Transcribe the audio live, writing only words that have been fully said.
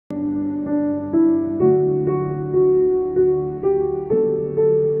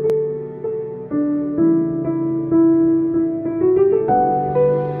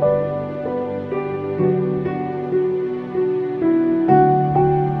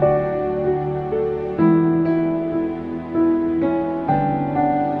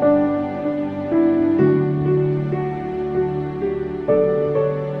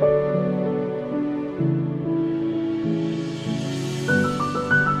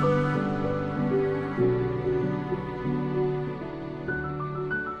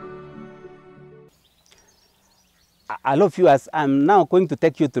Hello viewers, I'm now going to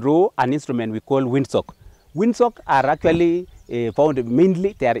take you through an instrument we call Windsock. Windsock are actually found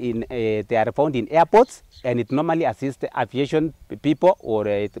mainly, they are found in airports, and it normally assists aviation people or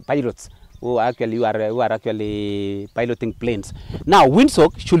pilots who are actually piloting planes. Now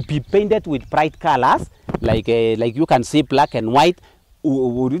Windsock should be painted with bright colors, like you can see black and white.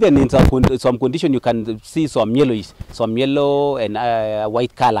 Even in some condition you can see some yellowish, some yellow and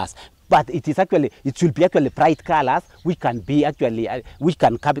white colors. But it should be actually bright colors which can be actually which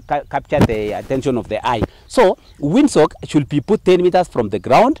can capture the attention of the eye. So Windsock should be put 10 meters from the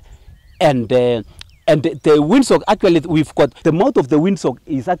ground, and the Windsock, actually we've got the mouth of the Windsock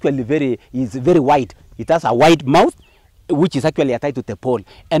is actually very wide. It has a wide mouth which is actually attached to the pole,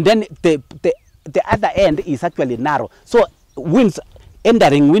 and then the other end is actually narrow. So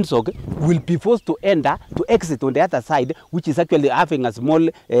entering Windsock will be forced to exit on the other side, which is actually having a small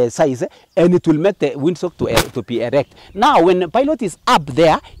size, and it will make the Windsock to be erect. Now, when the pilot is up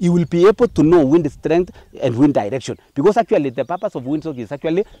there, he will be able to know wind strength and wind direction, because actually the purpose of Windsock is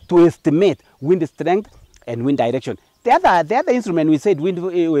actually to estimate wind strength and wind direction. The other instrument we said,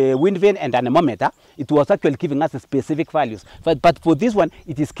 wind vane and anemometer, it was actually giving us specific values. But for this one,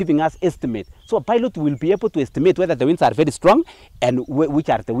 it is giving us estimate. So a pilot will be able to estimate whether the winds are very strong and which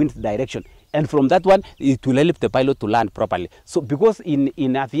are the wind direction. And from that one, it will help the pilot to land properly. So because in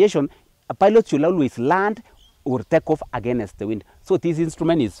aviation, a pilot should always land or take off against the wind. So this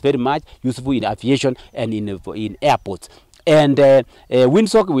instrument is very much useful in aviation and in airports. And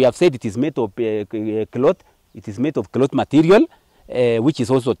Windsock, we have said it is made of cloth. It is made of cloth material, which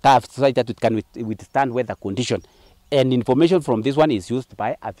is also tough, so that it can withstand weather condition. And information from this one is used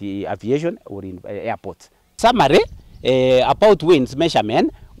by aviation or in airports. Summary about winds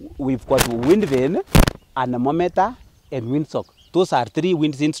measurement: we've got wind vane, anemometer, and Windsock. Those are three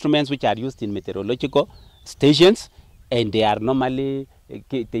wind instruments which are used in meteorological stations, and they normally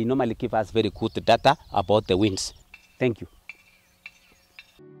give us very good data about the winds. Thank you.